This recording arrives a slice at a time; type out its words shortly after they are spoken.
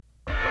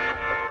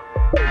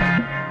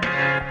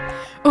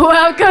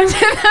Welcome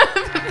to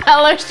the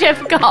Fellowship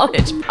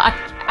College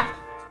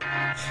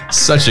Podcast.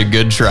 Such a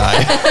good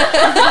try.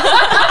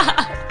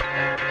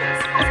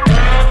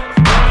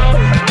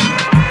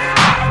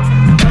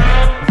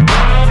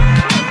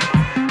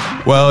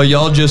 Well,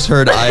 y'all just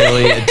heard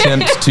Eiley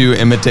attempt to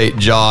imitate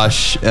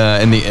Josh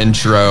in the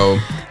intro,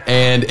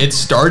 and it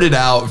started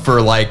out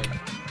for like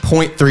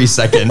 0.3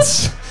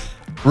 seconds.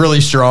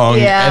 Really strong.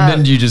 Yeah.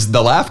 And then the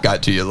laugh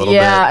got to you a little bit.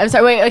 Yeah, I'm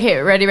sorry. Wait,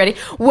 okay, ready.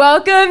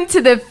 Welcome to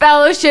the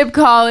Fellowship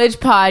College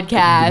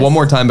Podcast. One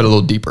more time, but a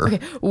little deeper. Okay.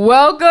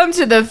 Welcome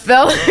to the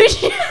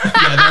Fellowship.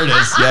 Yeah, there it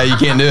is. Yeah, you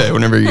can't do it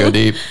whenever you go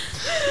deep.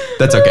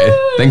 That's okay.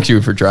 Thank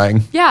you for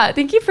trying. Yeah,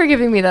 thank you for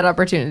giving me that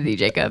opportunity,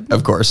 Jacob.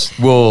 Of course.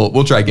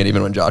 We'll try again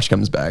even when Josh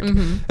comes back.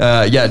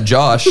 Mm-hmm.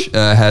 Josh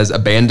has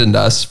abandoned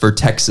us for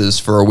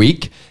Texas for a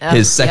week.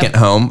 His second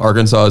home.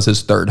 Arkansas is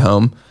his third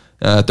home.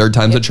 Third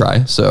time's a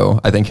try,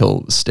 so I think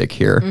he'll stick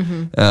here.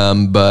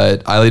 Mm-hmm.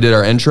 But Eiley did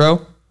our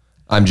intro.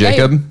 I'm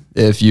Jacob. Hey.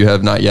 If you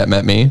have not yet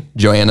met me,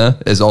 Joanna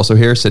is also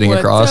here, sitting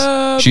across.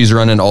 Up? She's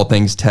running all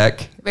things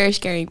tech. Very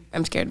scary.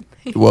 I'm scared.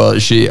 Well,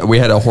 we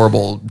had a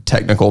horrible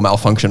technical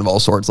malfunction of all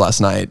sorts last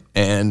night,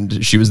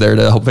 and she was there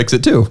to help fix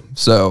it too.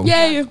 So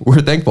yay.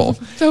 We're thankful.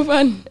 So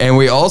fun. And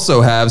we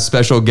also have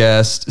special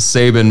guest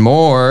Sabin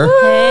Moore.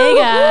 Hey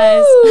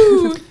guys.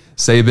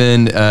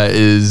 Sabin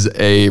is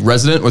a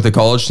resident with the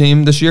college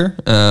team this year.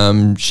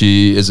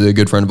 She is a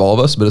good friend of all of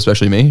us, but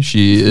especially me.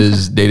 She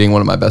is dating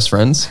one of my best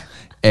friends.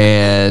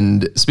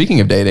 And speaking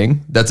of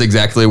dating, that's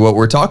exactly what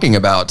we're talking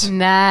about.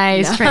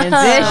 Nice transition.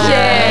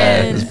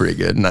 Yeah, it's pretty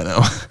good. I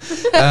know.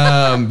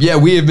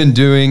 We have been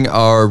doing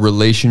our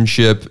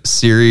relationship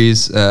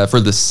series for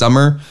the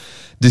summer,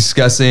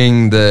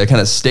 discussing the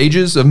kind of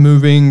stages of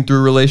moving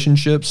through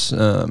relationships,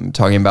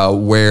 talking about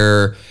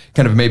where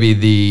kind of maybe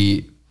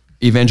the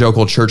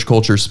evangelical church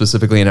culture,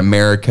 specifically in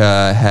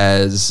America,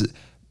 has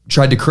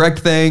tried to correct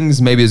things,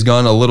 maybe has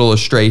gone a little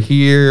astray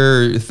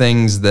here,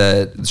 things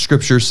that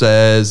scripture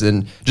says,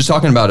 and just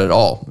talking about it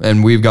all.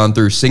 And we've gone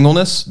through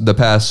singleness the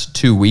past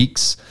 2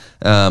 weeks,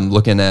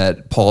 looking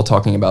at Paul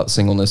talking about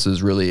singleness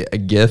is really a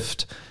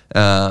gift,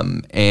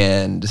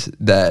 and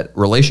that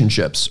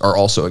relationships are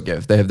also a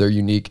gift. They have their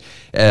unique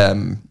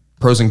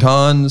pros and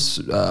cons,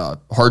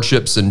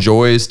 hardships and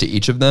joys to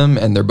each of them,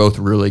 and they're both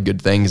really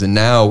good things. And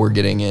now we're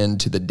getting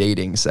into the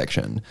dating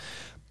section.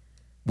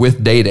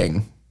 With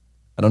dating,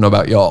 I don't know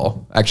about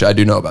y'all. Actually, I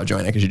do know about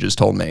Joanna because you just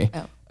told me.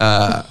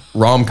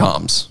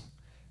 Rom-coms.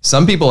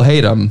 Some people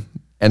hate them,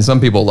 and some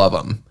people love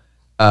them.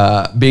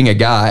 Being a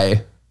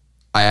guy,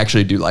 I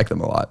actually do like them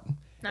a lot.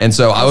 Nice. And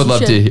so I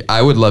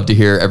would love to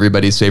hear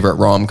everybody's favorite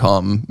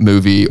rom-com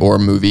movie or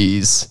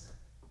movies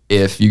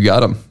if you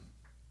got them.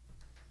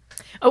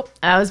 Oh,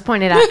 I was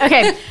pointed out.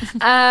 Okay.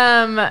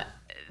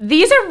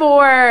 These are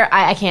more,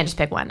 I can't just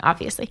pick one,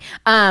 obviously.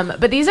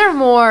 But these are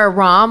more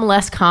rom,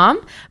 less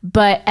com.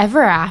 But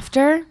Ever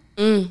After,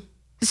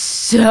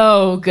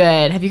 so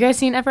good. Have you guys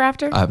seen Ever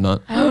After? I have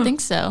not. I don't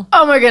think so.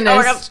 Oh my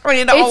goodness. We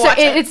need to all watch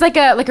it. It's like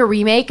a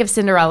remake of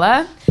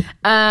Cinderella.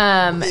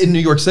 In New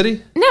York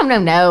City? No. Oh,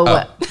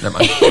 never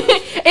mind.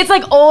 It's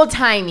like old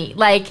timey.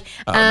 Like,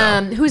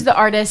 who's the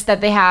artist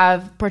that they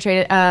have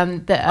portrayed? Oh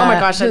my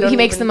gosh, he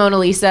makes the Mona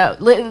Lisa.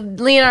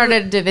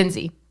 Leonardo da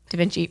Vinci. Da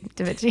Vinci.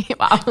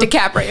 Wow.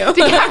 DiCaprio.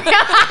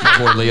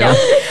 Poor Leo.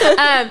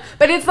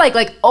 But it's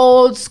like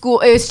old school.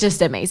 It's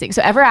just amazing.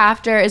 So Ever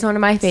After is one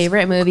of my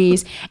favorite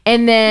movies.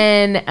 And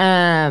then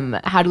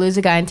How to Lose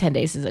a Guy in 10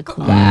 Days is a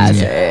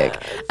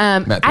classic.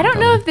 I don't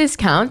know if this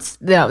counts.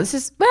 No, this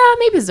is,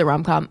 maybe it's a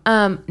rom-com.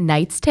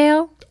 Knight's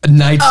Tale.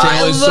 Knight's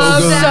Tale is so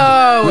good.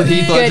 So with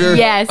Heath Ledger?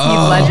 Yes,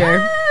 Heath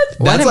Ledger.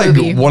 That's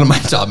like one of my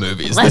top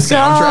movies. The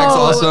soundtrack's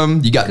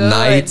awesome. You got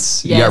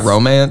Knights. Yes. You got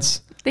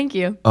romance. Thank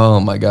you. Oh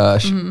my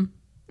gosh.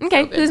 Mm-hmm.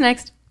 Okay, who's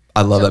next?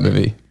 I love that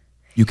movie.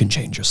 You Can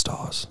Change Your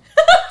Stars.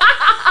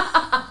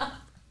 I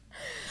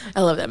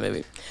love that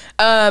movie.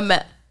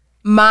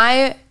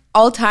 My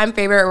all-time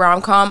favorite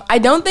rom-com, I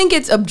don't think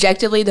it's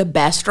objectively the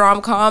best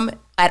rom-com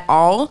at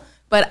all,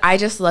 but I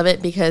just love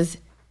it because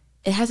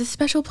it has a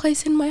special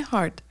place in my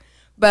heart.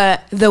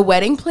 But The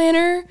Wedding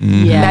Planner,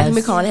 Matthew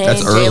McConaughey, and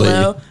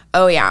J-Lo.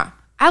 Oh yeah.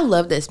 I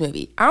love this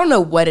movie. I don't know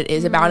what it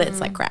is about it.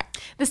 It's like crack.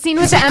 The scene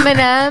with the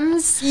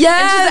M&Ms.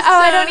 Yes.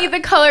 I don't need the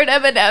colored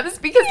M&Ms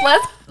because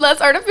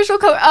less artificial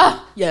color.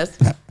 Oh. Yes.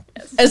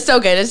 It's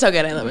so good. It's so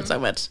good. I love it so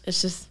much.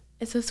 It's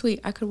so sweet.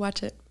 I could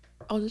watch it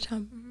all the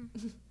time.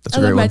 That's a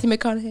great one. Matthew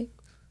McConaughey.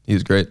 He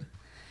was great.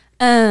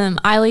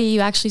 Eiley, you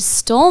actually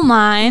stole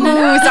mine.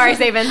 Ooh, sorry,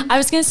 Sabin. I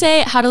was going to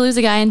say How to Lose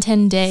a Guy in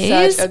 10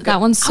 Days. That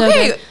one's so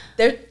good.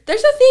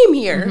 There's a theme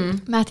here.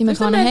 Matthew There's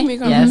McConaughey. a Matthew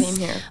McConaughey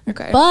theme here.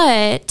 Okay.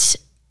 But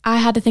I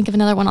had to think of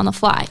another one on the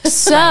fly.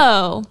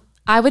 So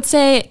I would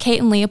say Kate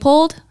and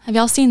Leopold. Have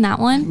y'all seen that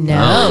one?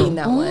 No.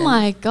 Oh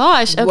my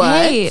gosh.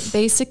 Okay. What?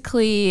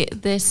 Basically,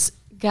 this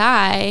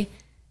guy,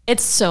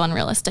 it's so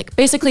unrealistic.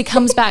 Basically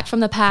comes back from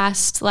the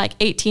past, like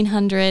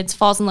 1800s,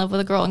 falls in love with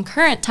a girl in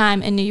current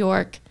time in New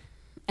York,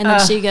 and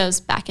then she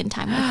goes back in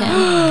time with him.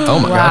 Oh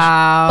my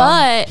gosh.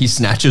 But He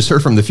snatches her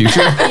from the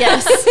future?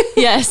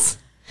 yes.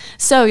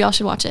 So y'all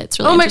should watch it. It's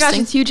really Oh my gosh,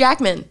 interesting. it's Hugh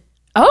Jackman.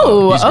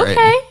 Oh, he's great.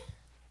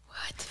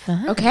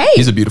 okay. Okay.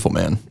 He's a beautiful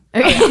man.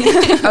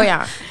 Oh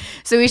yeah.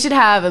 So we should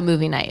have a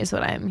movie night is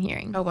what I'm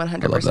hearing. Oh,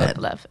 100%.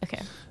 Love.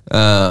 Okay.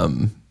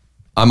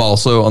 I'm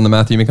also on the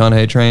Matthew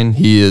McConaughey train.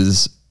 He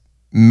is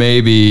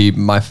maybe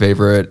my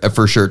favorite,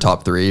 for sure,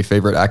 top 3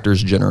 favorite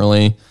actors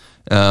generally.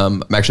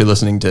 I'm actually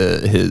listening to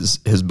his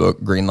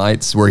book Green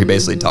Lights, where he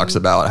basically talks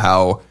about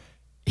how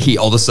he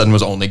all of a sudden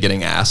was only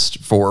getting asked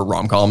for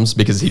rom-coms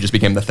because he just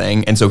became the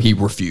thing. And so he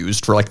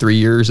refused for like 3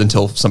 years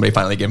until somebody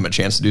finally gave him a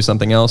chance to do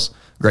something else.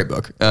 Great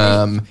book.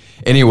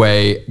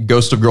 Anyway,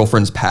 Ghost of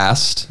Girlfriend's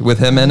Past with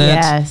him in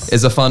it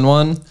is a fun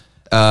one.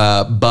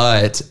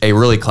 But a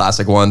really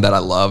classic one that I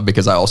love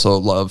because I also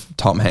love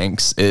Tom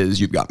Hanks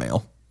is You've Got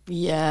Mail.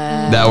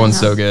 Yeah. That one's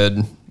so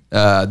good.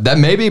 That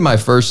may be my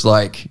first,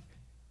 like,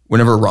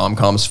 whenever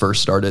rom-coms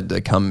first started to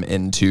come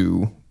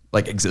into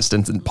like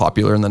existence and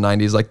popular in the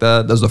 90s like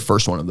that. That was the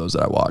first one of those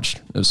that I watched.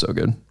 It was so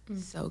good.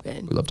 So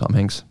good. We love Tom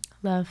Hanks.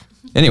 Love.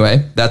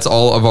 Anyway, that's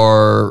all of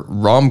our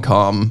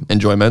rom-com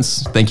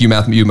enjoyments. Thank you,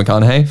 Matthew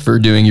McConaughey, for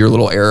doing your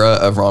little era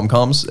of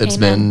rom-coms. It's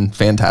been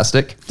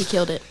fantastic. He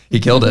killed it. He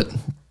killed it.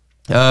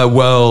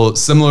 Well,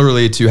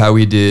 similarly to how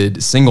we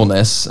did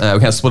singleness, we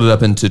kind of split it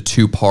up into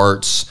 2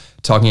 parts,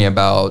 talking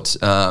about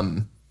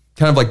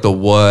kind of like the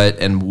what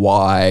and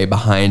why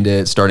behind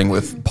it, starting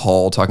with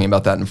Paul talking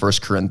about that in 1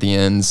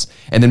 Corinthians,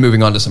 and then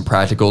moving on to some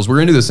practicals. We're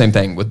going to do the same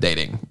thing with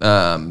dating.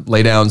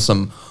 Lay down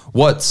some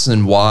what's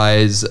and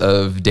whys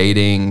of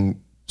dating,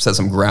 set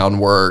some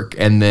groundwork,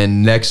 and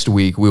then next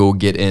week we will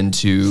get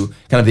into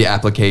kind of the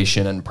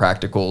application and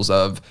practicals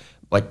of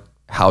like,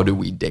 how do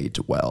we date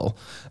well?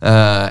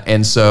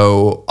 And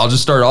so I'll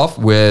just start off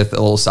with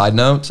a little side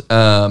note.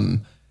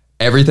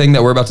 Everything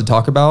that we're about to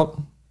talk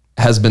about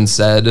has been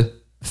said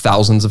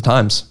thousands of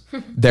times.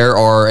 There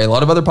are a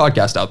lot of other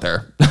podcasts out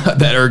there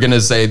that are going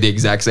to say the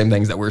exact same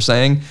things that we're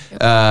saying.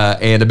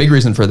 And a big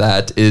reason for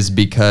that is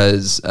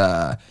because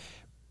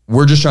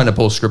we're just trying to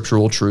pull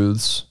scriptural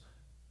truths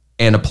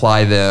and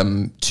apply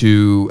them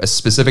to a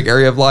specific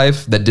area of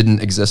life that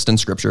didn't exist in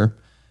scripture.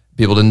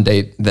 People didn't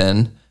date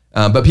then,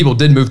 but people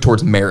did move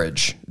towards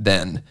marriage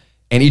then.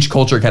 And each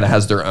culture kind of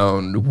has their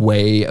own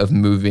way of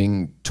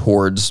moving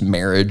towards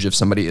marriage if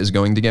somebody is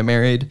going to get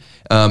married.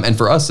 And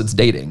for us, it's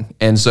dating.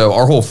 And so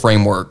our whole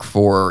framework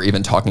for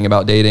even talking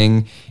about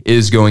dating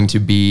is going to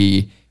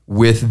be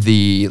with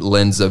the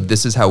lens of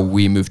this is how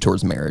we move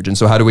towards marriage. And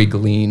so how do we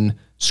glean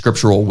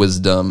scriptural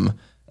wisdom,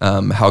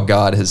 how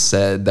God has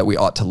said that we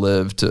ought to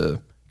live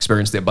to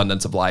experience the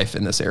abundance of life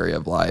in this area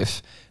of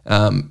life,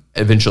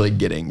 eventually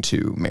getting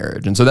to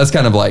marriage. And so that's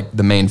kind of like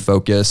the main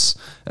focus.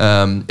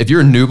 If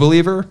you're a new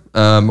believer,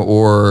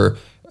 or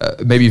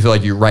maybe you feel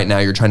like right now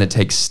you're trying to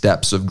take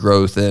steps of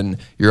growth in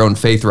your own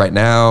faith right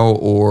now,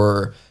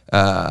 or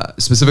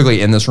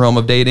specifically in this realm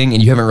of dating,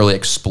 and you haven't really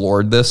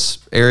explored this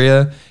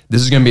area,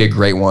 this is going to be a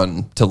great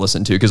one to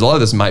listen to because a lot of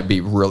this might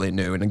be really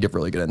new and give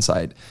really good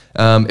insight.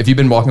 If you've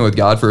been walking with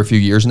God for a few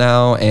years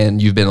now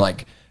and you've been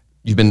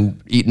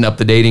eating up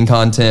the dating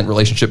content,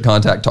 relationship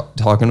contact,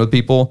 talking with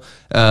people,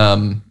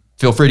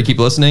 feel free to keep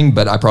listening,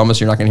 but I promise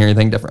you're not going to hear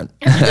anything different.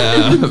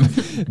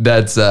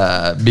 That's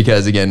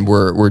because, again,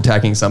 we're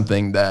attacking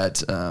something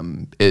that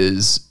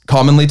is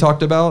commonly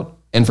talked about,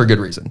 and for good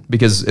reason,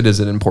 because it is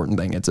an important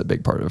thing. It's a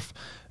big part of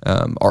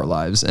our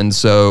lives. And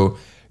so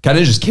kind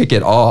of just kick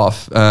it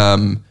off.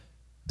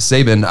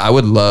 Sabin, I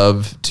would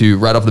love to,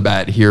 right off the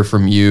bat, hear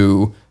from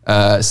you.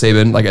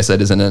 Sabin, like I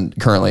said, is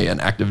currently an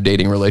active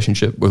dating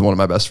relationship with one of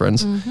my best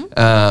friends.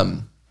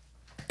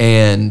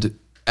 And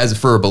as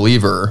for a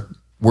believer,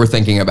 we're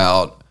thinking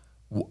about,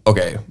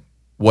 okay,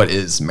 what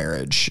is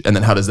marriage? And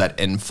then how does that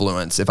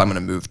influence if I'm going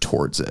to move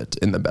towards it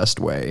in the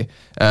best way?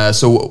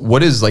 So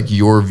what is like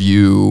your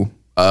view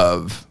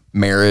of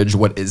marriage?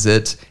 What is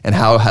it? And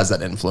how has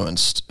that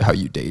influenced how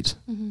you date?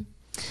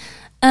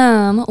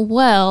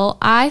 Well,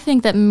 I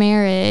think that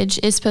marriage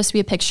is supposed to be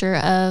a picture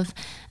of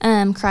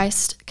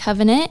Christ's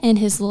covenant and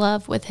his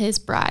love with his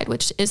bride,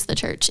 which is the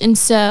church. And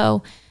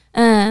so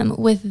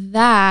with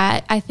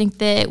that, I think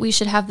that we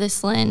should have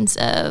this lens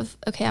of,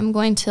 okay, I'm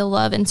going to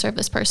love and serve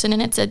this person.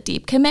 And it's a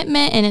deep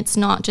commitment, and it's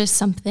not just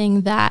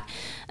something that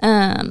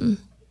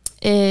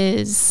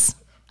is,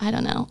 I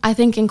don't know. I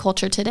think in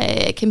culture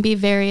today, it can be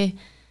very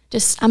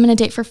just, I'm going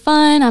to date for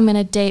fun. I'm going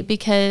to date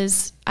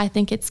because I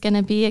think it's going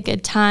to be a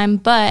good time.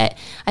 But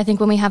I think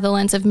when we have the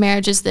lens of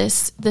marriage is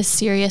this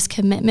serious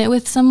commitment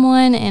with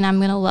someone, and I'm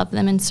going to love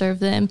them and serve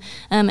them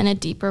in a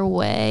deeper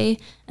way,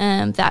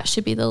 that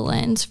should be the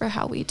lens for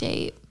how we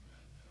date.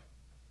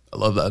 I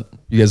love that.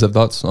 You guys have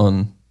thoughts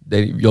on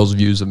dating, y'all's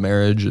views of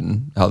marriage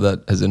and how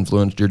that has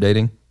influenced your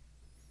dating?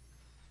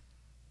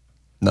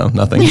 No,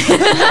 nothing.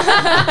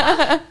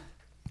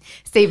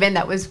 Sabin,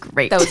 that was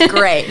great. That was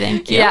great.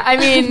 Thank you. Yeah, I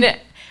mean,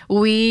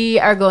 we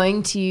are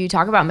going to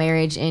talk about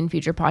marriage in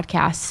future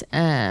podcasts,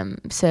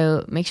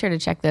 so make sure to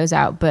check those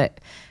out. But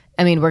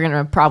I mean, we're going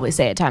to probably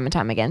say it time and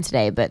time again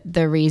today, but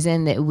the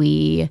reason that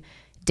we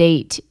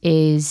date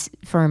is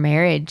for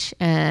marriage,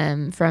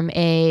 from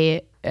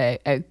a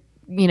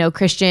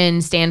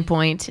Christian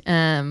standpoint.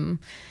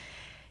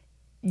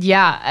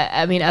 Yeah,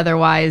 I mean,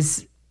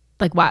 otherwise,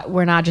 like, why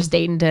we're not just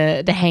dating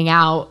to hang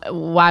out.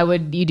 Why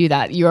would you do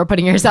that? You're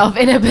putting yourself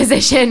in a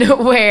position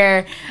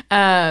where,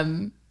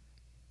 I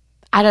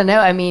don't know.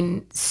 I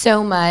mean,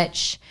 so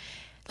much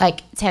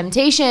like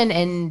temptation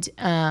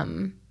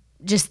and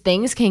just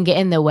things can get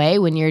in the way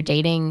when you're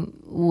dating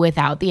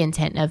without the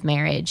intent of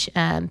marriage.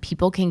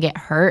 People can get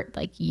hurt.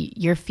 Like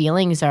your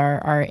feelings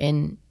are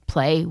in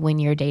play when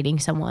you're dating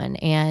someone,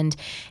 and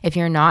if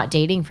you're not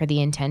dating for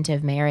the intent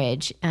of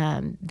marriage,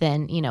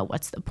 then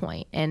what's the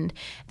point? And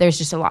there's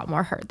just a lot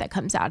more hurt that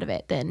comes out of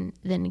it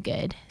than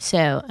good.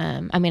 So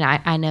I mean,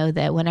 I know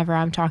that whenever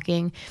I'm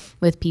talking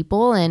with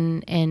people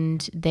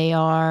and they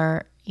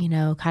are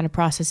kind of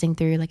processing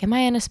through, like, am I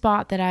in a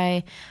spot that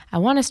I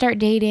want to start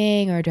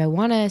dating, or do I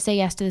want to say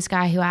yes to this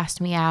guy who asked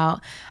me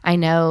out? I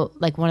know,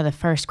 like, one of the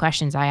first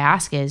questions I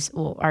ask is,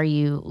 well, are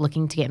you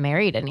looking to get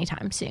married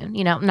anytime soon?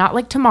 Not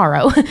like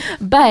tomorrow,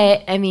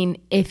 but I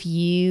mean, if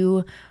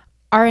you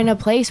are in a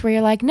place where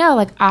you're like, no,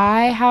 like,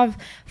 I have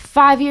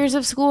 5 years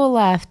of school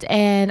left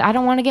and I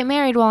don't want to get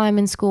married while I'm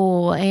in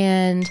school,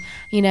 and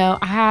I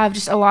have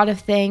just a lot of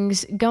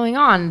things going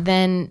on,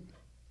 then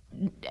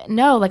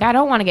no, like, I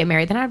don't want to get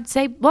married, then I'd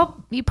say,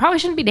 well, you probably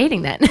shouldn't be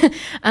dating then.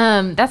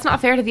 That's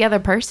not fair to the other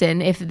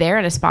person if they're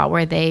in a spot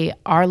where they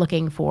are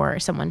looking for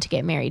someone to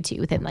get married to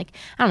within, like,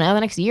 I don't know, the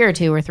next year or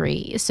 2 or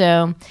 3.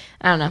 So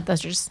I don't know.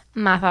 Those are just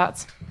my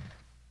thoughts.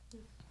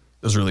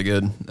 That's really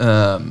good.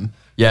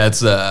 Yeah,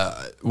 it's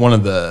one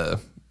of the,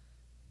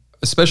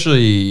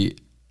 especially,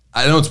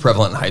 I know it's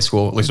prevalent in high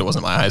school. At least it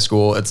wasn't my high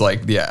school. It's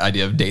like the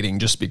idea of dating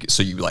just because,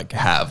 so you like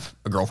have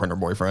a girlfriend or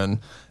boyfriend,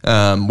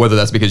 whether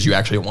that's because you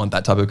actually want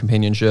that type of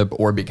companionship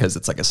or because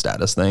it's like a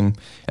status thing.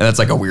 And that's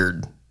like a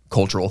weird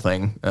cultural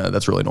thing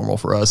that's really normal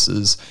for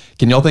us.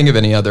 Can y'all think of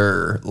any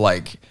other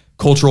like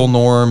cultural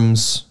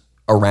norms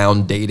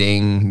around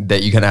dating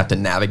that you kind of have to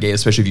navigate,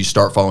 especially if you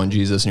start following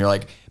Jesus and you're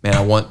like, man,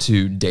 I want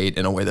to date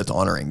in a way that's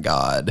honoring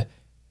God.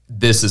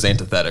 This is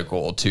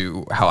antithetical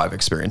to how I've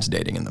experienced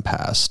dating in the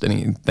past.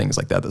 Any things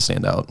like that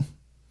stand out?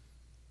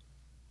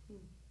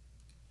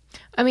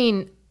 I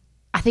mean,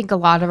 I think a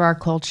lot of our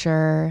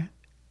culture,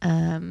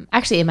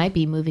 actually it might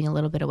be moving a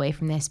little bit away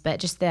from this, but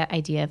just the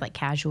idea of like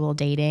casual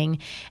dating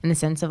in the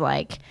sense of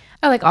like,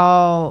 oh, like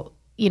I'll,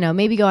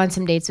 maybe go on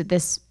some dates with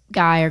this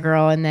guy or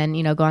girl and then,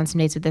 go on some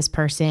dates with this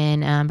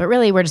person. But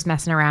really we're just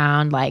messing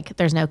around. Like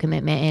there's no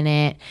commitment in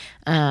it.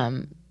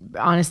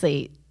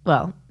 Honestly,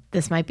 well,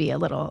 this might be a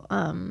little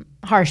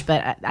harsh,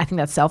 but I think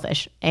that's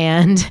selfish.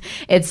 And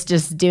it's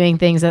just doing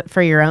things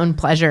for your own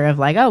pleasure of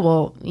like, oh,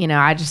 well,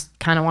 I just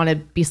kind of want to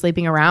be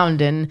sleeping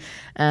around. And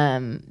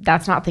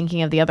that's not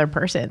thinking of the other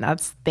person.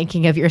 That's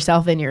thinking of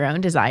yourself and your own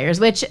desires,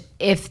 which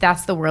if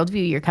that's the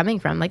worldview you're coming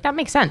from, like that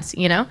makes sense,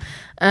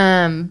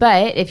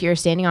 But if you're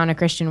standing on a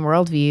Christian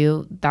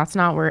worldview, that's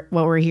not what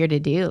we're here to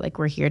do. Like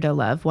we're here to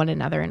love one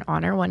another and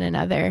honor one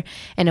another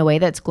in a way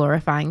that's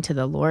glorifying to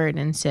the Lord.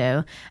 And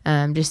so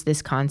just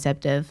this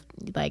concept of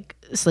like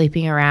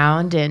sleeping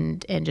around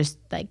and just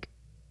like,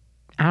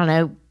 I don't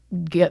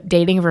know,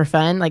 dating for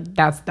fun, like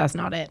that's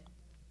not it.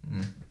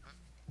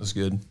 That's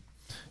good.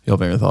 You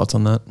have any thoughts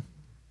on that?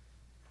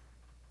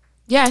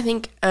 Yeah, I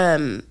think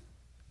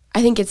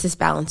it's this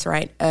balance,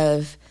 right,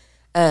 of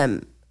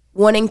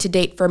wanting to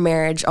date for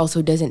marriage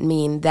also doesn't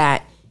mean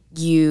that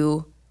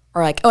you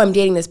are like, oh, I'm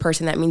dating this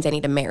person, that means I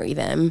need to marry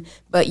them.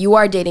 But you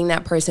are dating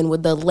that person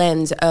with the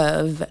lens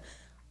of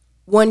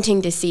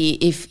wanting to see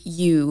if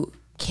you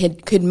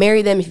could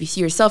marry them, if you see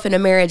yourself in a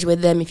marriage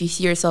with them, if you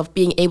see yourself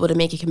being able to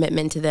make a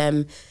commitment to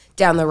them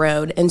down the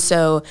road. And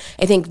so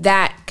I think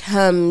that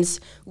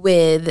comes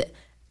with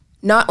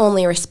not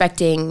only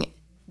respecting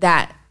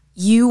that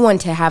you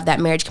want to have that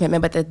marriage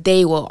commitment, but that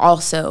they will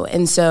also.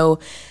 And so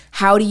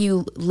how do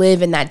you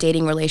live in that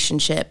dating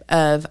relationship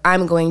of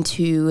I'm going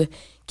to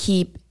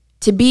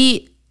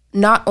be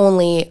not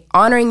only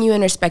honoring you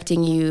and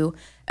respecting you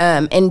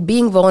and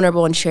being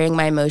vulnerable and sharing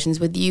my emotions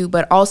with you,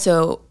 but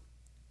also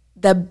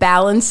the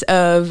balance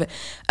of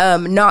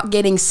not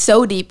getting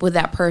so deep with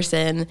that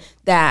person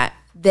that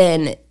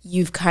then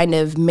you've kind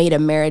of made a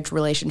marriage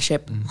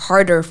relationship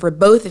harder for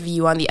both of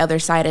you on the other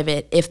side of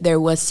it if there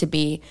was to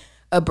be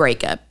a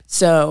breakup.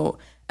 So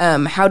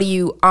how do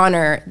you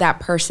honor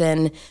that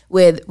person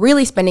with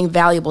really spending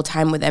valuable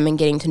time with them and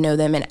getting to know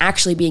them and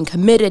actually being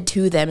committed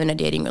to them in a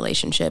dating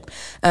relationship,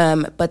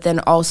 but then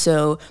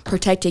also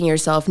protecting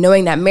yourself,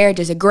 knowing that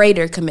marriage is a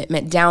greater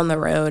commitment down the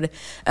road,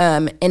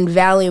 and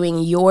valuing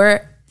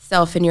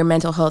yourself and your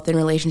mental health and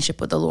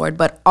relationship with the Lord,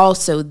 but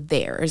also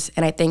theirs.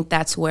 And I think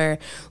that's where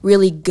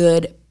really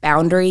good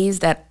boundaries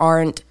that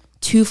aren't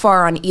too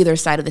far on either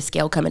side of the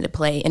scale come into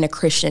play in a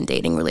Christian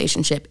dating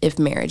relationship if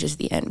marriage is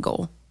the end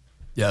goal.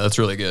 Yeah, that's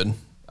really good.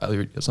 I'll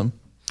get some.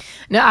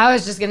 No, I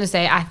was just going to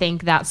say, I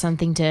think that's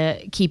something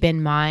to keep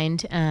in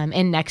mind.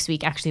 And next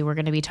week, actually, we're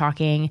going to be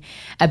talking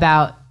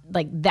about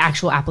like the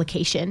actual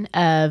application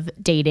of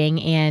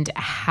dating and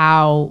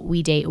how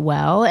we date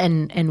well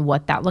and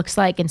what that looks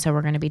like. And so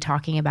we're going to be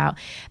talking about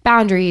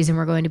boundaries, and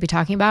we're going to be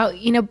talking about,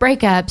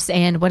 breakups,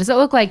 and what does it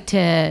look like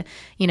to,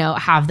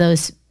 have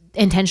those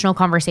intentional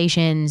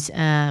conversations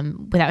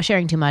without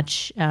sharing too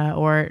much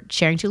or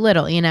sharing too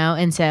little,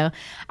 And so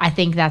I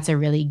think that's a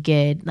really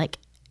good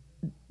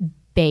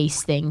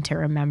base thing to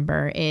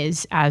remember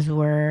is as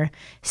we're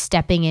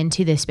stepping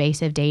into the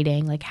space of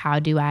dating, like how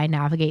do I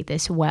navigate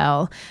this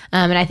well?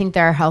 And I think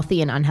there are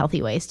healthy and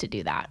unhealthy ways to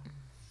do that.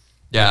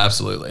 Yeah,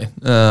 absolutely.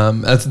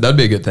 That'd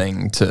be a good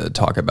thing to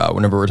talk about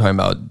whenever we're talking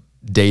about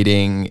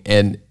dating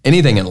and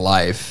anything in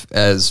life.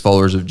 As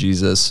followers of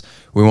Jesus,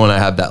 we want to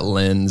have that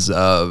lens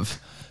of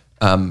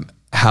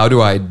how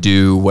do I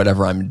do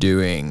whatever I'm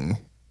doing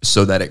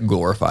so that it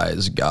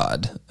glorifies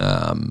God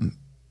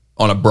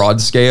on a broad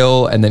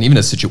scale, and then even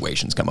as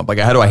situations come up, like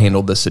how do I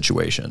handle this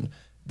situation,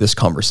 this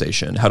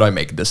conversation? How do I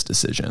make this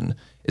decision?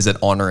 Is it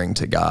honoring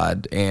to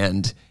God?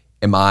 And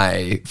am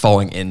I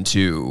falling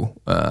into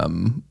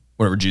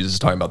whenever Jesus is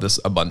talking about this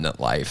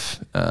abundant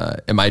life?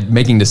 Am I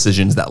making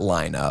decisions that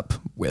line up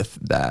with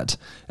that?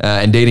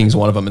 And dating is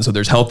one of them. And so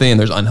there's healthy and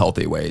there's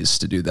unhealthy ways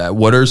to do that.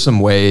 What are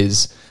some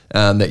ways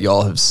that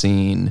y'all have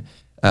seen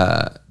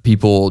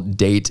people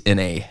date in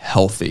a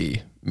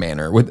healthy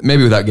manner,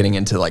 maybe without getting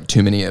into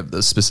too many of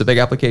the specific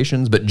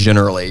applications, but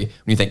generally when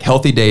you think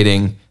healthy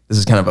dating, this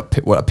is kind of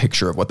a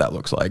picture of what that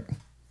looks like?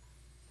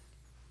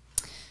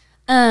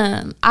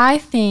 I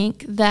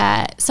think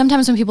that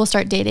sometimes when people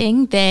start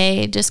dating,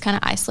 they just kind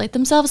of isolate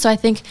themselves. So I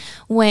think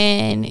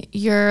when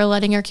you're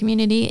letting your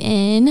community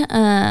in,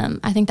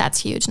 I think that's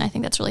huge, and I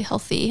think that's really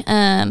healthy.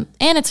 And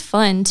it's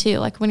fun too.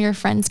 Like when your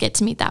friends get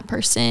to meet that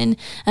person,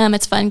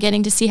 it's fun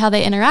getting to see how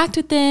they interact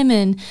with them,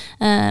 and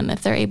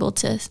if they're able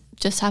to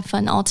just have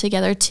fun all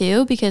together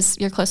too, because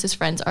your closest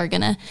friends are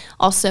gonna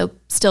also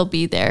still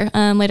be there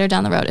later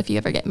down the road if you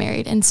ever get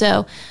married. And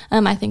so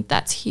I think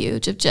that's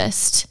huge, of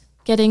just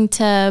getting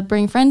to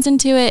bring friends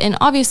into it. And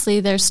obviously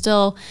there's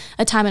still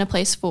a time and a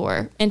place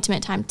for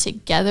intimate time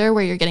together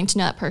where you're getting to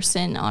know that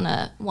person on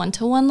a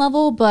one-to-one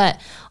level, but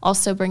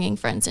also bringing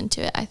friends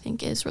into it, I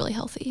think, is really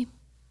healthy.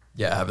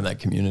 Yeah, having that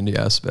community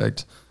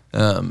aspect.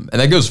 And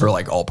that goes for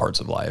all parts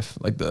of life.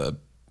 Like the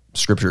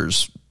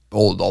scriptures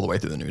all the way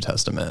through the New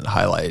Testament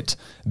highlight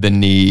the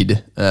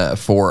need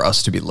for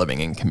us to be living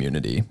in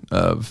community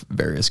of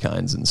various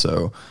kinds. And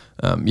so,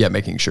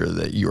 making sure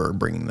that you are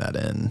bringing that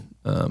in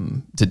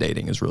to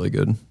dating is really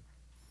good.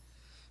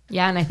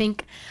 Yeah, and I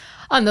think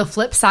on the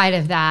flip side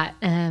of that,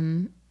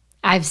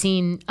 I've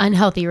seen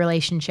unhealthy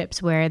relationships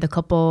where the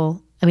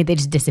couple, they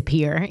just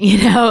disappear,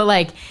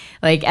 like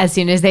as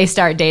soon as they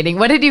start dating.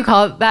 What did you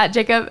call that,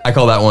 Jacob? I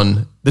call that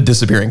one the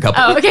disappearing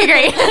couple. Oh, okay,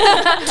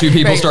 great. Two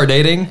people start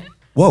dating.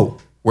 Whoa.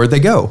 Where'd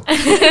they go?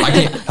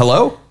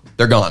 Hello?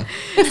 They're gone.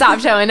 Stop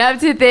showing up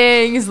to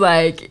things.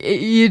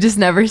 You just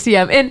never see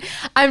them. And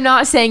I'm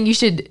not saying you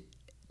should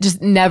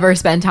just never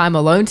spend time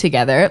alone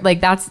together.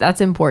 That's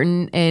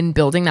important in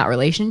building that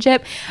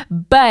relationship.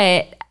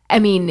 But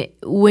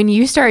when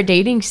you start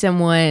dating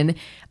someone,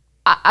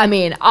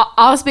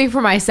 I'll speak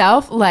for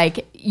myself.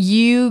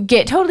 You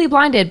get totally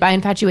blinded by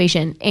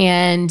infatuation,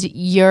 and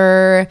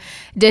your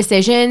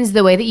decisions,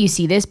 the way that you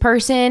see this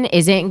person,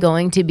 isn't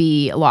going to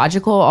be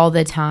logical all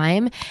the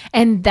time.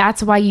 And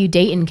that's why you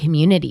date in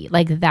community.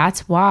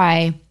 That's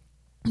why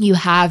you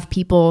have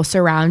people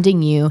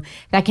surrounding you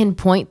that can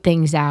point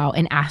things out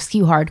and ask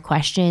you hard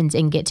questions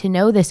and get to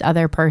know this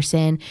other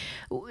person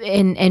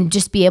and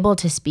just be able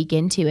to speak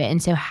into it.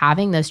 And so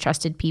having those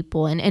trusted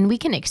people, and we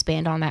can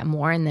expand on that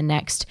more in the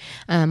next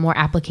more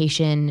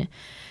application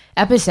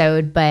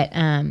episode, but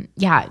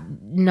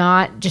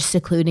not just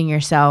secluding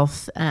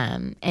yourself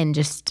and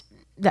just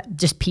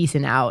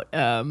piecing out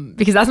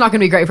because that's not going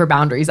to be great for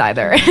boundaries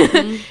either.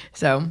 Mm-hmm.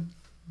 So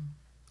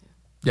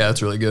yeah,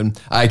 that's really good.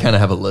 I kind of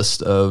have a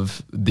list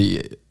of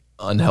the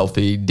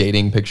unhealthy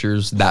dating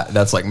pictures.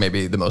 That's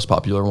maybe the most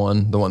popular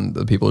one, the one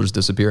that people just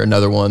disappear.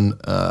 Another one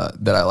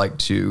that I like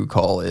to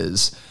call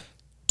is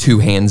too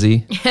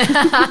handsy.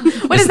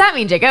 What does that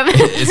mean, Jacob?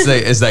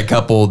 It's that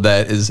couple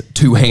that is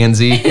too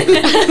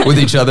handsy with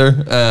each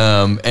other,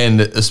 and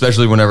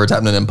especially whenever it's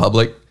happening in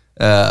public.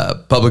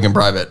 Public and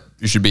private,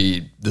 you should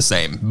be the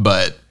same.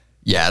 But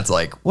yeah, it's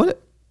what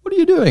are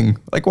you doing?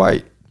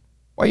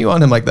 Why are you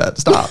on him like that?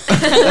 Stop.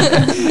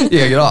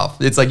 Yeah, get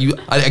off. It's I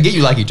get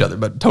you like each other,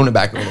 but tone it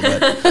back a little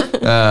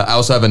bit. I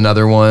also have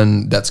another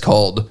one that's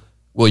called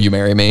Will You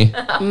Marry Me?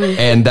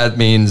 And that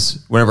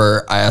means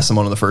whenever I ask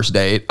someone on the first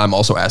date, I'm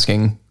also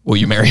asking, will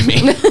you marry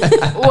me?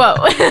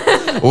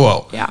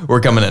 Whoa. Yeah.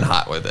 We're coming in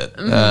hot with it.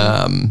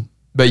 Mm-hmm.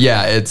 But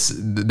yeah,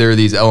 there are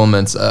these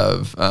elements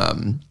of,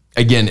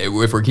 again,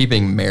 if we're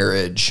keeping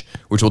marriage,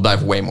 which we'll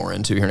dive way more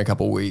into here in a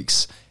couple of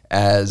weeks,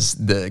 as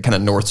the kind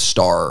of North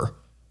Star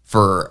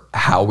for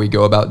how we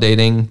go about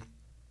dating,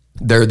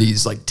 there are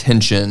these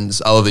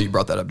tensions. I love that you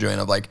brought that up, Joanne,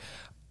 of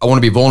I want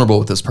to be vulnerable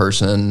with this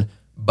person,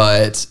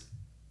 but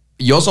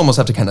you also almost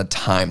have to kind of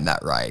time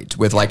that right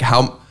with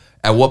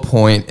at what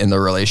point in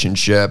the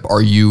relationship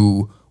are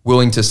you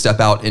willing to step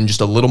out in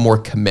just a little more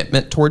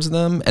commitment towards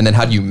them? And then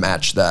how do you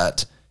match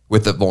that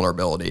with the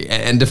vulnerability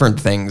and different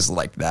things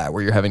like that,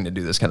 where you're having to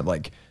do this kind of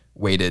like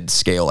weighted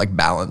scale, like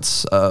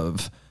balance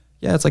of,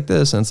 yeah, it's like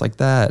this and it's like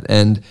that.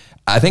 And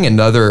I think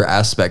another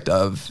aspect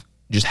of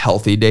just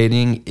healthy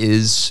dating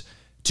is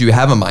to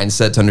have a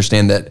mindset to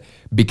understand that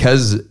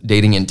because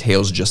dating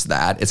entails just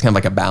that, it's kind of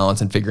like a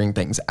balance and figuring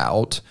things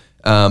out.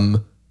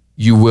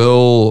 You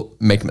will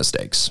make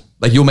mistakes.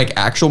 Like you'll make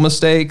actual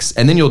mistakes,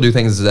 and then you'll do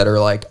things that are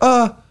like,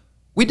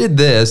 we did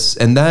this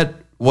and that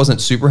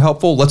wasn't super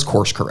helpful. Let's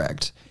course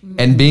correct.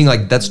 And being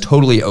like, that's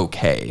totally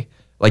okay.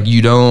 Like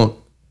you don't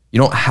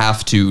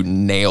have to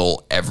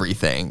nail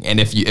everything. And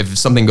if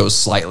something goes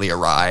slightly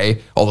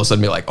awry, all of a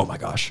sudden be like, oh my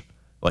gosh,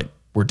 like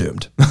we're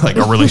doomed. Like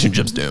our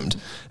relationship's doomed.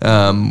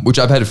 Which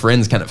I've had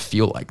friends kind of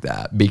feel like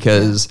that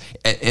because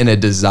in a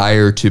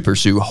desire to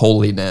pursue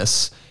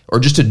holiness or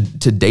just to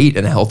date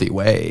in a healthy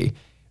way,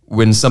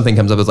 when something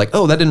comes up, it's like,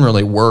 oh, that didn't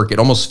really work. It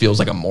almost feels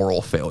like a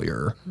moral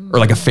failure or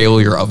like a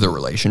failure of the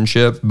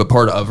relationship. But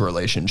part of a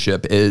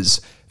relationship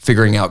is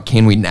figuring out,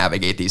 can we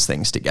navigate these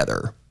things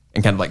together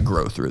and kind of like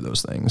grow through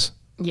those things?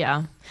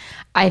 Yeah.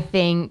 I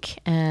think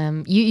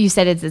you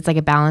said it's like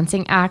a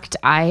balancing act.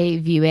 I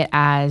view it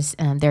as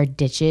there are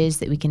ditches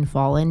that we can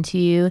fall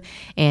into,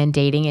 and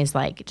dating is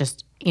like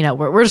just,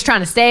 we're just trying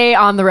to stay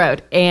on the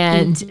road.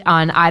 And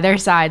on either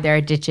side, there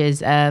are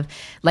ditches of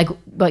like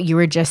what you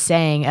were just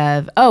saying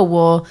of, oh,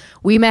 well,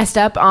 we messed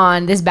up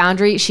on this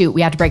boundary. Shoot,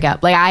 we have to break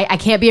up. Like, I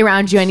can't be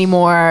around you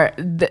anymore.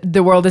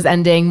 The world is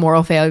ending,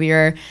 moral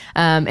failure.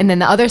 And then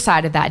the other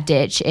side of that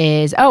ditch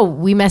is, oh,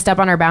 we messed up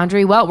on our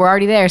boundary. Well, we're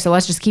already there, so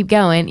let's just keep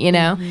going,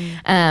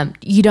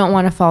 You don't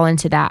want to fall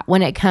into that.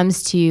 When it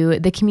comes to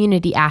the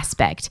community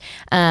aspect,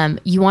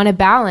 you want to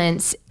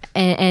balance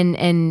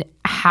and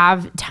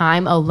have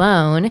time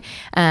alone,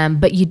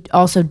 but you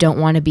also don't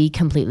want to be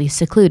completely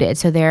secluded.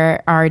 So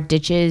there are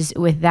ditches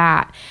with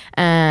that.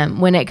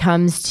 When it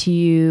comes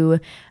to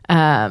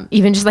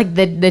even just like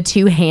the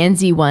two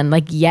handsy one,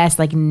 like, yes,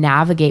 like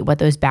navigate what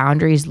those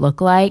boundaries look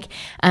like.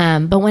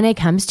 But when it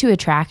comes to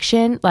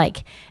attraction,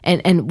 like,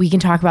 and we can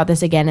talk about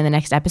this again in the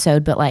next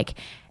episode, but like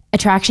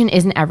attraction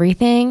isn't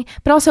everything,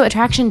 but also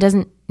attraction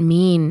doesn't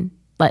mean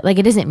like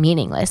it isn't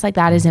meaningless. Like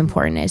that is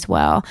important as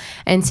well.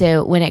 And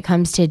so when it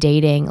comes to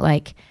dating,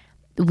 like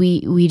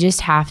we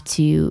just have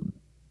to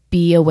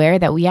be aware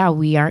that we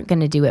aren't going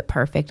to do it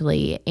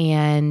perfectly.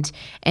 And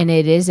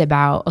it is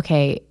about,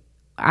 okay,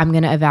 I'm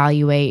going to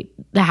evaluate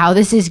how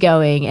this is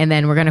going, and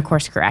then we're going to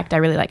course correct. I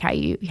really like how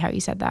you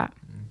said that.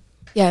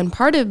 Yeah. And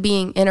part of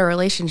being in a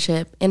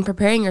relationship and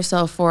preparing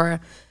yourself for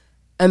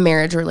a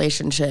marriage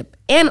relationship,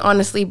 and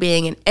honestly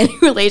being in any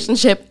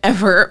relationship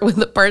ever with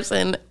a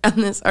person on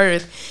this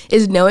earth,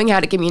 is knowing how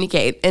to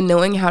communicate and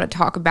knowing how to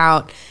talk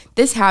about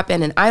this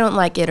happened and I don't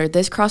like it, or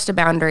this crossed a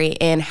boundary,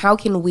 and how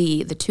can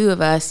we, the two of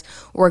us,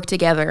 work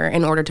together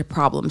in order to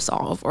problem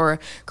solve or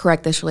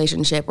correct this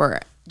relationship, or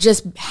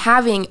just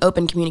having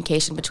open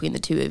communication between the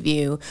two of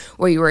you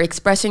where you are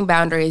expressing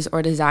boundaries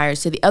or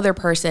desires to the other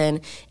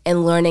person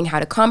and learning how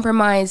to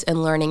compromise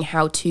and learning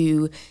how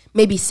to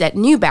maybe set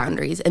new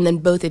boundaries, and then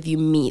both of you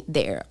meet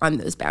there on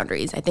those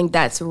boundaries. I think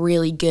that's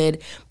really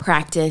good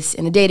practice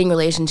in a dating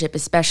relationship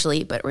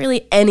especially, but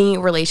really any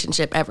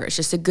relationship ever. It's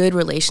just a good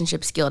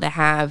relationship skill to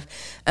have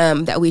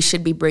that we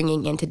should be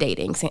bringing into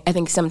dating. So I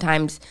think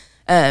sometimes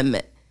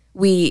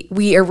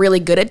we are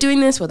really good at doing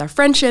this with our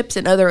friendships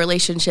and other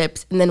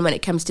relationships, and then when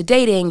it comes to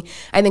dating,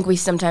 I think we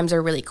sometimes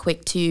are really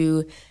quick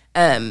to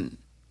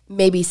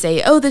maybe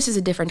say, oh, this is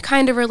a different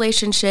kind of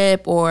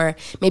relationship, or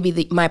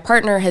maybe my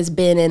partner has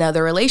been in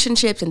other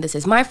relationships and this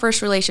is my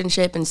first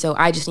relationship, and so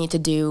I just need to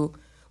do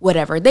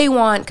whatever they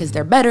want because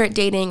they're better at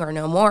dating or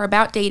know more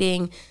about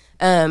dating.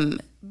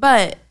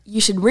 But you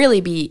should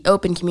really be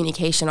open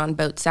communication on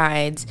both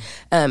sides,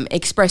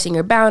 expressing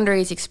your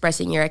boundaries,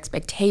 expressing your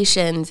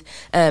expectations,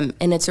 and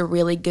it's a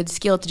really good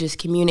skill to just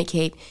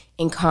communicate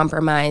and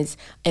compromise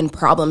and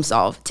problem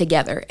solve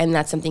together, and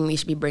that's something we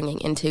should be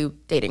bringing into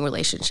dating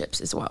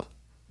relationships as well.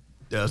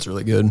 Yeah, that's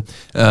really good.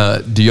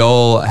 Do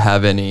y'all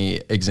have any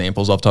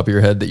examples off the top of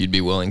your head that you'd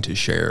be willing to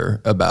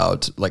share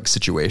about like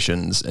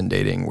situations in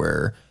dating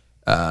where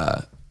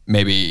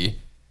maybe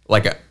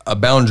like a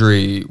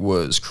boundary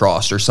was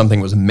crossed or something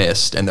was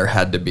missed and there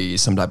had to be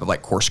some type of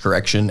like course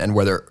correction, and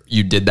whether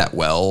you did that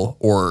well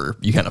or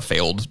you kind of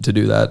failed to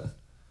do that?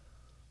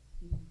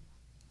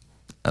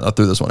 I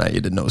threw this one at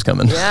you, didn't know it was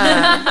coming.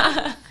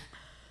 Yeah.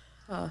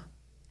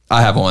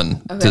 I have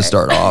one to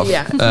start off.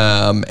 Yeah.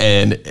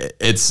 And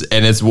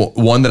it's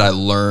one that I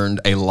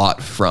learned a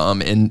lot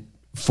from in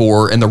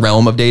the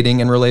realm of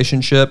dating and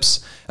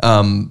relationships.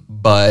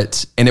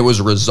 But it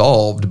was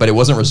resolved, but it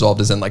wasn't resolved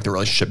as in like the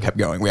relationship kept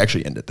going. We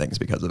actually ended things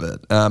because of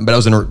it. But I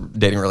was in a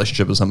dating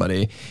relationship with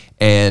somebody,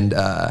 and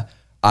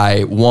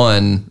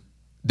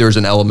there's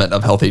an element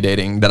of healthy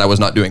dating that I was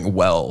not doing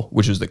well,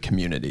 which is the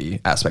community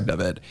aspect of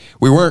it.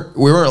 We weren't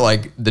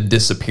like the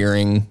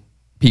disappearing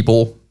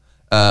people.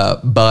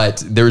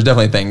 But there was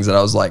definitely things that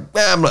I was like,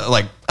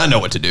 I know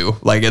what to do.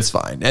 Like, it's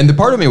fine. And the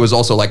part of me was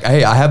also like,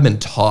 hey, I have been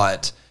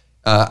taught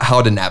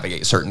how to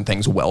navigate certain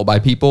things well by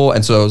people.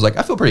 And so I was like,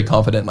 I feel pretty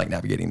confident like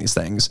navigating these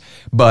things.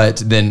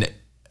 But then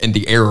and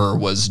the error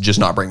was just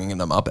not bringing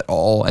them up at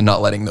all and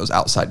not letting those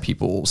outside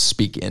people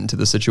speak into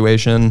the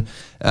situation.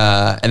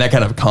 And that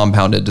kind of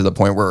compounded to the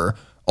point where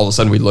all of a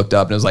sudden we looked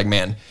up and it was like,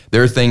 man,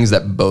 there are things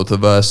that both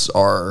of us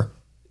are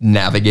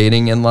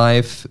navigating in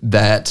life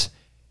that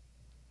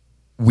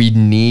we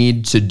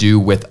need to do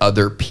with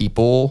other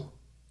people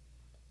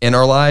in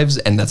our lives,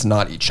 and that's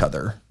not each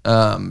other.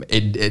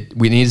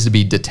 We need to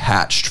be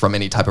detached from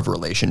any type of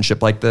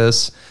relationship like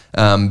this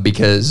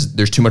because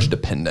there's too much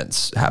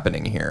dependence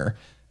happening here.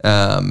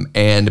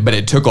 But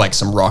it took like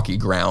some rocky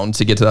ground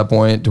to get to that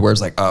point to where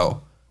it's like,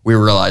 oh, we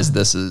realize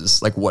this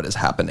is like what is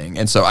happening.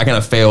 And so I kind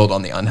of failed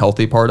on the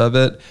unhealthy part of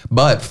it.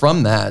 But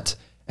from that,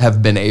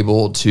 have been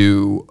able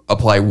to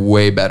apply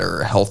way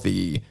better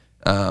healthy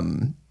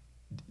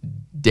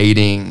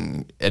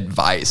dating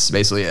advice,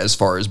 basically, as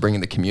far as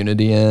bringing the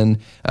community in,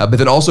 but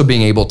then also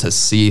being able to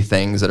see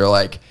things that are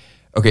like,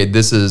 okay,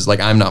 this is like,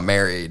 I'm not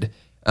married.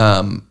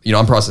 I'm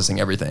processing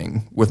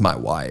everything with my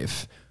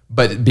wife,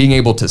 but being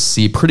able to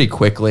see pretty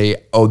quickly,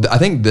 I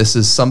think this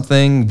is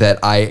something that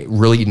I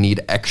really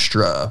need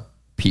extra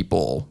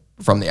people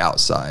from the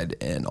outside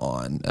in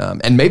on,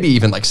 and maybe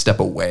even like step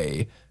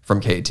away from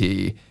KT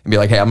and be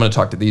like, hey, I'm going to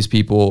talk to these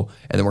people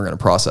and then we're going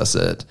to process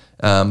it.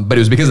 But it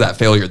was because of that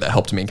failure that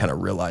helped me kind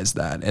of realize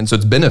that. And so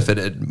it's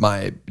benefited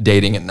my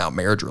dating and now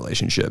marriage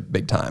relationship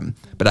big time,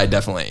 but I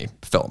definitely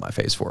fell on my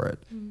face for it.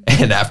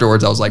 Mm-hmm. And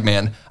afterwards I was like,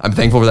 man, I'm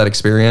thankful for that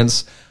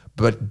experience,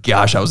 but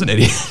gosh, I was an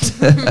idiot.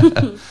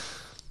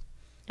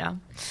 Yeah.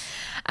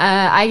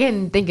 I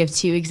can think of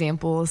two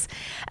examples.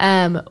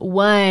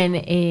 One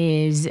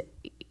is,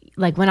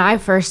 like, when I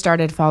first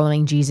started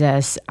following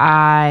Jesus,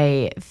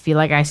 I feel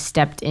like I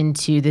stepped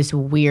into this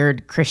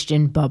weird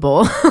Christian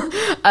bubble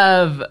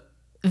of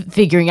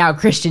figuring out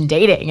Christian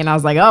dating. And I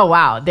was like, oh,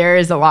 wow, there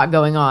is a lot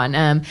going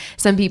on.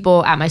 Some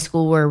people at my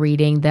school were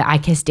reading the I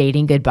Kiss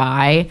Dating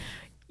Goodbye.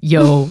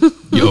 Yo.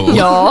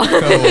 Y'all.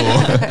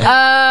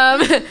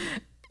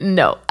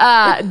 No,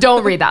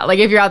 don't read that. Like,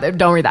 if you're out there,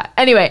 don't read that.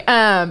 Anyway,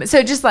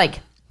 so just like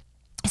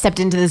stepped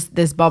into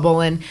this bubble,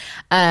 and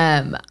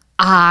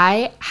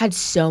I had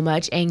so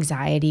much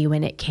anxiety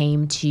when it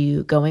came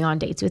to going on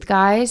dates with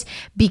guys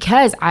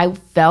because I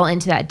fell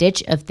into that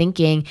ditch of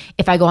thinking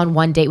if I go on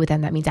one date with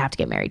them, that means I have to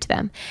get married to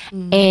them.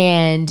 Mm-hmm.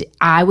 And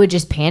I would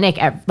just panic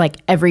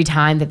every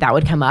time that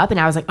would come up. And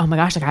I was like, oh my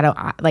gosh,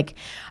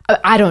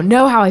 I don't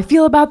know how I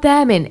feel about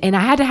them. And I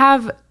had to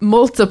have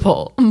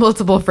multiple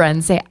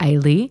friends say,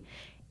 Ailey,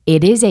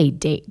 it is a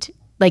date.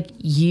 Like,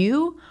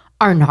 you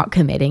are not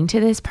committing to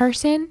this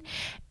person.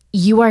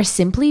 You are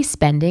simply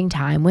spending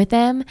time with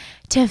them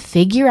to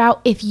figure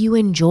out if you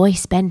enjoy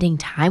spending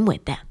time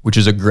with them. Which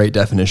is a great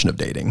definition of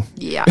dating.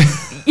 Yeah.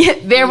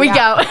 There we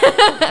go.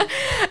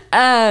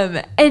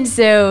 And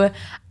so,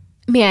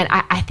 man,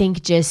 I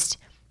think just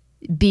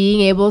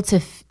being able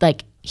to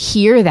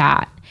hear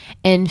that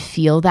and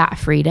feel that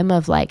freedom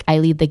of like,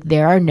 Ailey, like,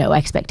 there are no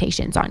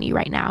expectations on you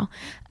right now.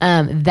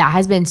 That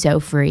has been so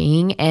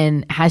freeing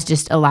and has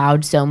just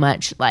allowed so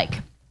much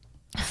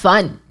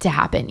fun to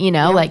happen,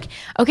 like,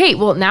 okay,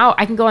 well, now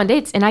I can go on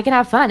dates and I can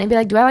have fun and be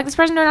like, do I like this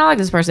person or not like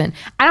this person?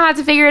 I don't have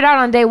to figure it out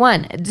on day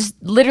one. Just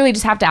literally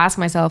just have to ask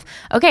myself,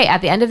 okay,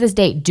 at the end of this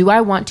date, do I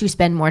want to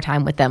spend more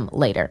time with them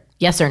later?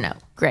 Yes or no?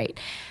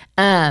 Great.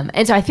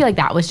 And so I feel like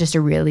that was just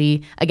a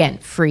really, again,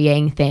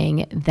 freeing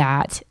thing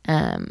that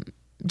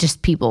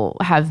just people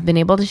have been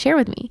able to share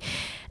with me.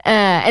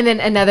 And then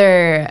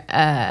another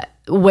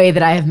way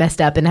that I have messed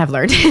up and have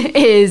learned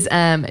is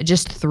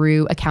just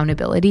through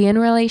accountability in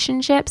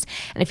relationships.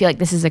 And I feel like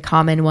this is a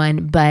common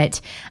one,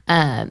 but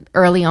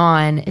early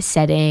on,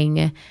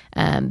 setting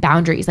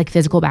boundaries, like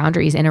physical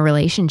boundaries in a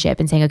relationship,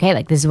 and saying, okay,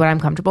 like, this is what I'm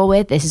comfortable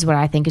with. This is what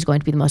I think is going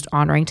to be the most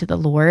honoring to the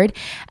Lord.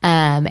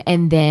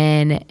 And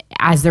then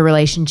as the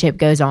relationship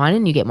goes on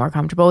and you get more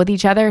comfortable with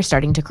each other,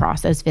 starting to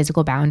cross those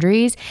physical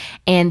boundaries,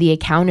 and the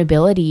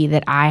accountability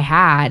that I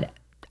had,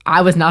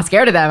 I was not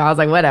scared of them. I was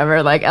like,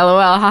 whatever, like, LOL,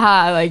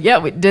 haha, like, yeah,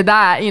 we did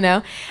that,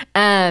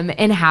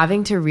 and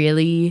having to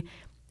really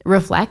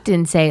reflect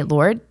and say,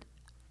 Lord,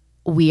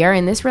 we are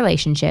in this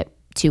relationship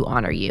to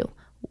honor you,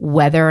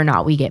 whether or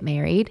not we get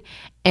married.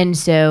 And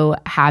so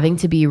having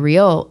to be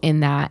real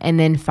in that, and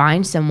then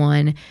find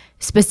someone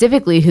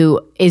specifically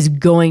who is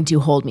going to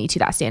hold me to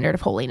that standard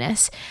of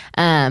holiness.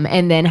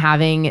 And then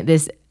having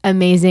this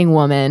amazing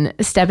woman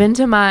step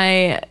into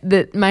my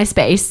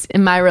space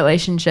in my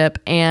relationship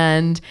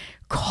and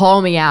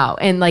call me out.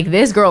 And like,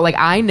 this girl, like,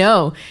 I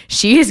know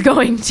she is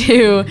going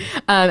to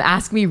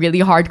ask me really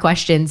hard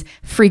questions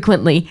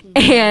frequently,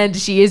 and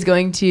she is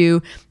going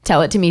to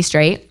tell it to me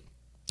straight.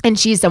 And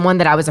she's someone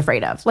that I was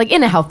afraid of, like,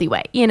 in a healthy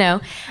way,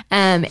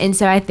 And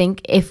so I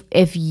think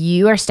if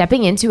you are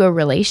stepping into a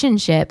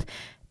relationship,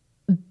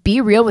 be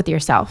real with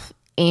yourself.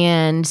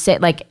 and say,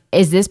 like,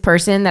 is this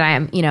person that I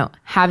am,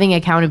 having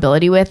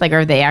accountability with, like,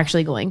 are they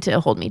actually going to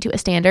hold me to a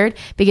standard?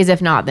 Because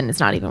if not, then it's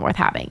not even worth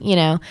having,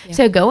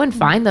 So go and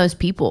find those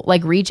people,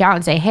 like reach out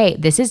and say, hey,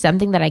 this is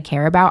something that I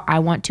care about. I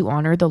want to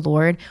honor the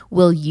Lord.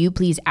 Will you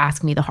please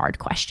ask me the hard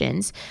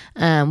questions?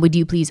 Would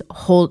you please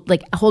hold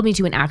me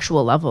to an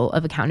actual level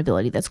of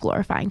accountability that's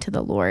glorifying to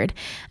the Lord?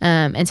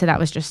 And so that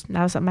was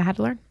something I had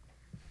to learn.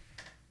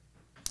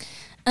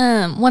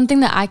 One thing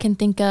that I can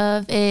think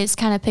of is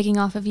kind of picking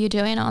off of you,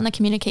 Joanna, on the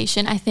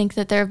communication. I think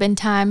that there have been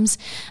times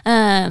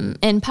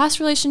in past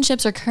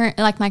relationships or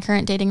my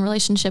current dating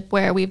relationship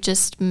where we've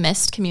just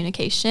missed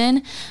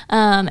communication,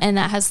 and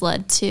that has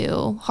led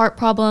to heart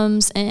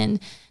problems and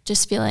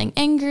just feeling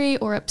angry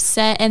or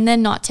upset and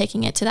then not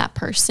taking it to that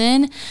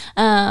person.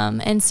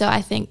 And so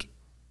I think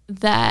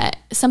that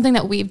something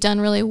that we've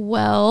done really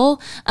well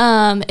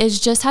is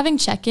just having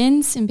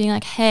check-ins and being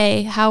like,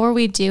 hey, how are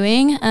we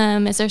doing?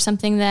 Is there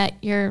something that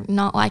you're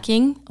not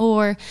liking?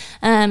 Or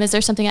is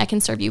there something I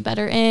can serve you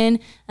better in?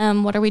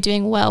 What are we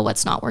doing well?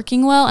 What's not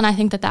working well? And I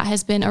think that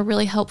has been a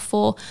really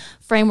helpful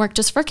framework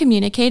just for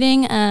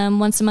communicating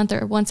once a month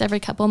or once every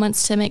couple of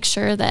months to make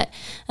sure that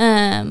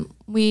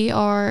we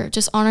are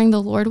just honoring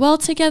the Lord well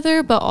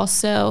together, but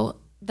also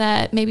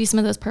that maybe some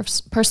of those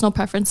personal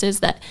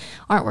preferences that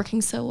aren't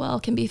working so well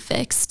can be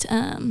fixed.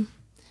 But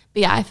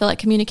yeah, I feel like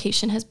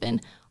communication has been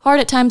hard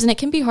at times, and it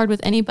can be hard with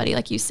anybody,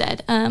 like you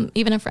said,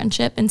 even a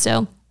friendship. And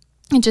so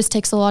it just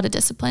takes a lot of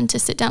discipline to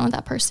sit down with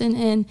that person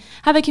and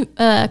have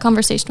a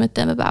conversation with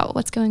them about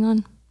what's going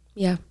on.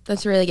 Yeah,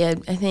 that's really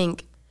good. I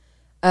think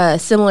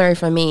similar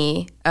for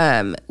me,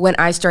 when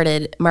I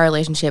started my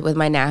relationship with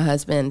my now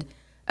husband,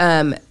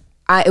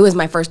 it was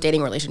my first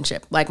dating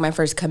relationship, like my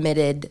first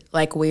committed,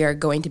 like we are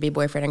going to be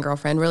boyfriend and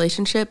girlfriend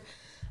relationship.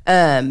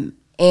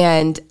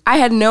 And I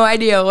had no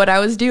idea what I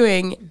was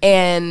doing.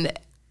 And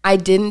I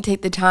didn't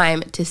take the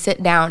time to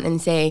sit down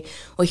and say,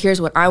 well, here's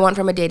what I want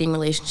from a dating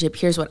relationship.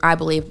 Here's what I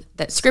believe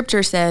that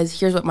scripture says.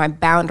 Here's what my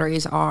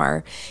boundaries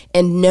are,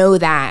 and know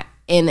that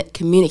and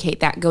communicate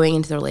that going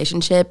into the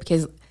relationship,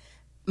 because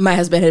my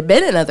husband had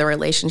been in other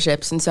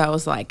relationships. And so I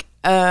was like,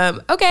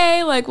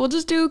 okay, like we'll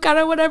just do kind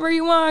of whatever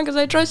you want because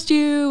I trust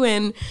you.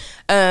 And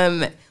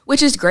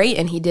which is great.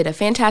 And he did a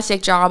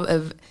fantastic job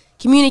of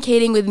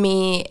communicating with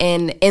me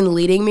and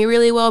leading me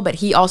really well. But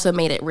he also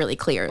made it really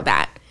clear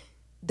that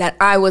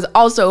I was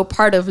also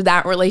part of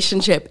that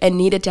relationship and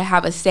needed to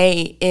have a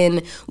say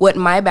in what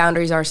my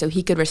boundaries are so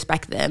he could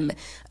respect them.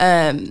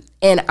 And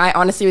I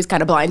honestly was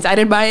kind of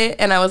blindsided by it.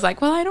 And I was like,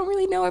 well, I don't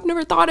really know. I've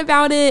never thought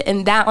about it.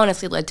 And that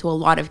honestly led to a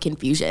lot of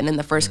confusion in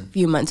the first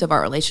few months of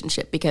our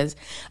relationship, because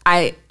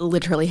I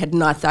literally had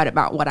not thought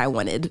about what I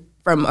wanted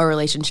from a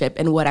relationship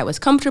and what I was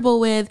comfortable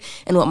with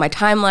and what my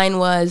timeline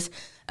was.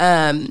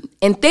 And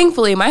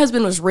thankfully, my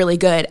husband was really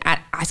good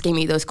at asking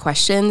me those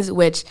questions,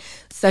 which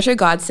such a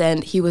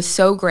godsend. He was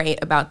so great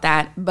about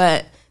that.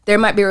 But there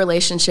might be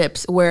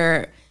relationships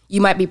where you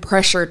might be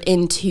pressured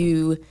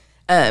into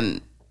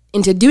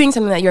doing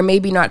something that you're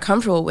maybe not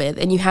comfortable with,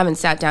 and you haven't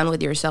sat down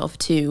with yourself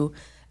to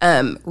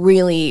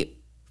really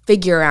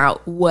figure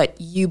out what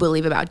you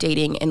believe about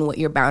dating and what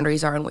your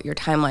boundaries are and what your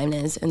timeline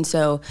is. And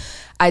so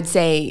I'd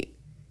say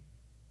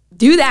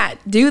do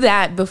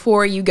that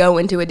before you go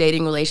into a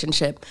dating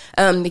relationship,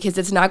 because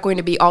it's not going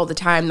to be all the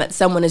time that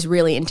someone is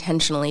really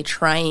intentionally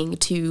trying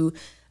to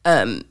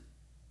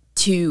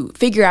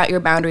figure out your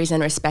boundaries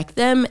and respect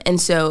them.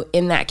 And so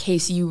in that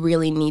case, you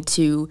really need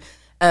to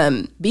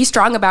be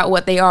strong about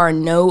what they are,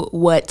 know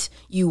what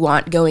you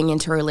want going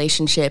into a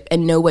relationship,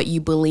 and know what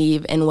you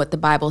believe and what the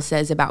Bible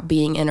says about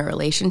being in a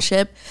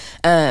relationship,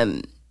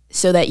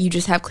 so that you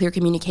just have clear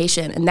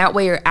communication. And that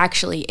way you're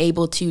actually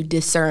able to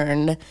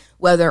discern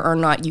whether or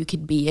not you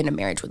could be in a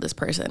marriage with this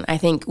person. I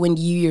think when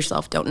you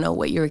yourself don't know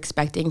what you're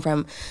expecting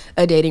from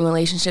a dating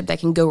relationship, that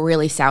can go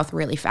really south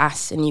really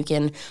fast. And you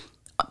can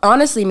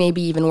honestly,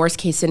 maybe even worst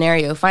case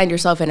scenario, find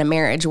yourself in a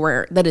marriage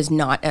where that is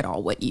not at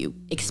all what you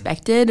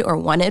expected or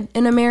wanted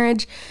in a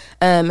marriage.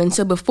 And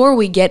so before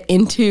we get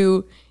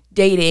into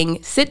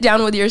dating, sit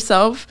down with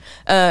yourself,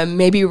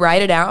 maybe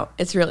write it out.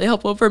 It's really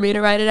helpful for me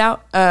to write it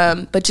out.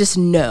 But just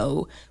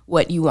know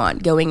what you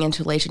want going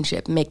into a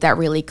relationship. Make that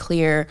really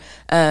clear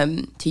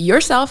to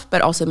yourself,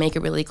 but also make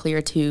it really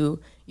clear to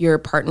your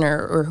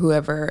partner or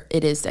whoever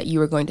it is that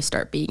you are going to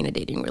start being in a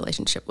dating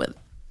relationship with.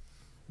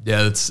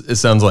 Yeah, it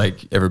sounds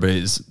like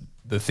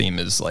the theme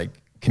is like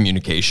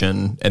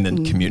communication and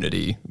then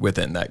community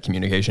within that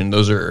communication.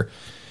 Those are,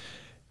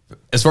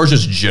 as far as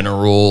just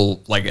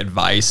general like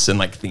advice and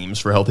like themes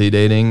for healthy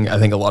dating, I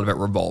think a lot of it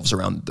revolves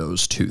around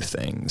those two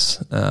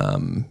things.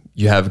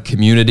 You have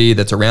community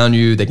that's around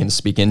you, they can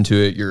speak into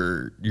it.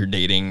 You're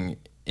dating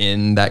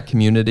in that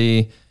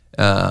community,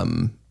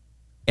 and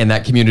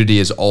that community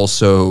is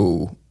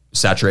also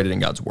saturated in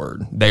God's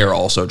word. They are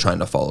also trying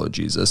to follow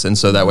Jesus, and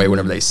so that way,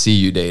 whenever they see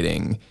you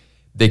dating,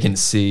 they can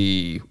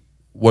see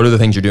what are the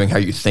things you're doing, how are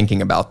you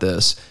thinking about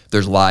this. If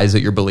there's lies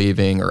that you're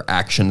believing or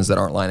actions that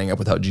aren't lining up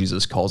with how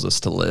Jesus calls us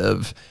to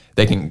live,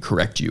 they can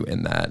correct you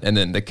in that. And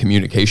then the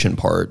communication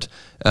part,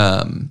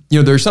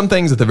 there's some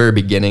things at the very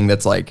beginning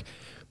that's like,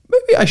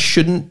 maybe I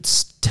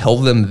shouldn't tell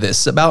them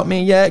this about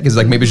me yet. Because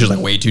like maybe it's just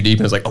like way too deep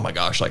and it's like, oh my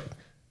gosh, like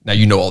now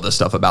you know all this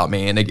stuff about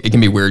me. And it can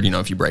be weird,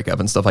 if you break up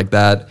and stuff like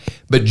that.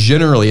 But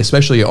generally,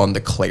 especially on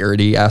the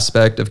clarity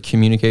aspect of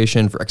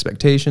communication for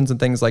expectations and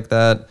things like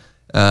that,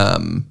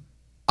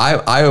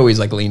 I always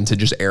like lean to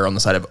just err on the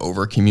side of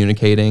over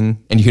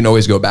communicating, and you can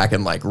always go back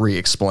and like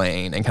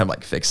re-explain and kind of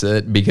like fix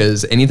it,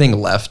 because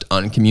anything left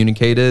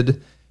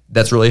uncommunicated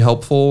that's really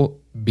helpful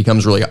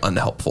becomes really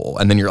unhelpful.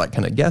 And then you're like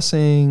kind of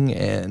guessing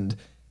and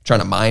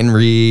trying to mind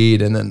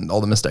read, and then all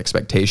the missed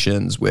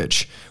expectations,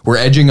 which we're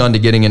edging on to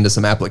getting into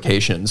some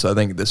applications. So I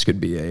think this could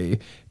be a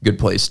good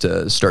place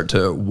to start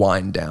to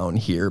wind down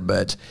here.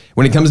 But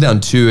when it comes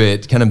down to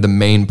it, kind of the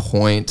main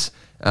point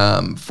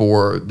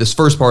for this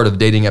first part of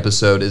dating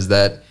episode is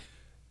that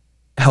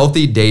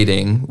healthy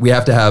dating, we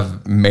have to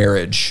have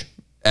marriage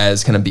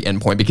as kind of the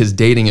end point, because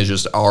dating is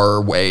just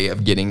our way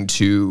of getting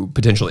to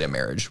potentially a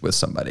marriage with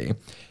somebody.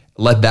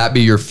 Let that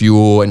be your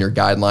fuel and your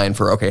guideline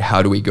for, okay,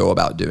 how do we go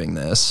about doing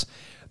this?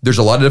 There's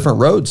a lot of different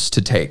roads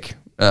to take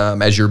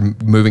as you're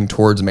moving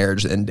towards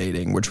marriage and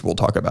dating, which we'll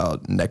talk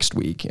about next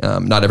week.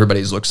 Not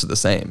everybody's looks the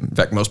same. In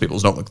fact, most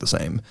people's don't look the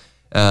same.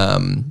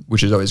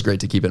 Which is always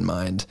great to keep in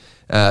mind.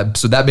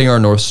 So that being our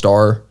North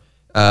Star,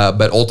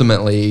 but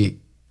ultimately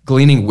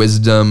gleaning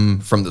wisdom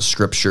from the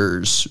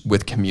scriptures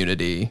with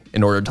community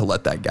in order to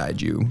let that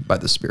guide you by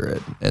the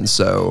Spirit. And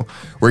so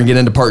we're gonna get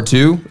into part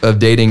 2 of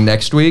dating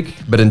next week,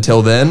 but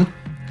until then,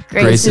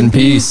 grace and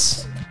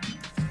peace.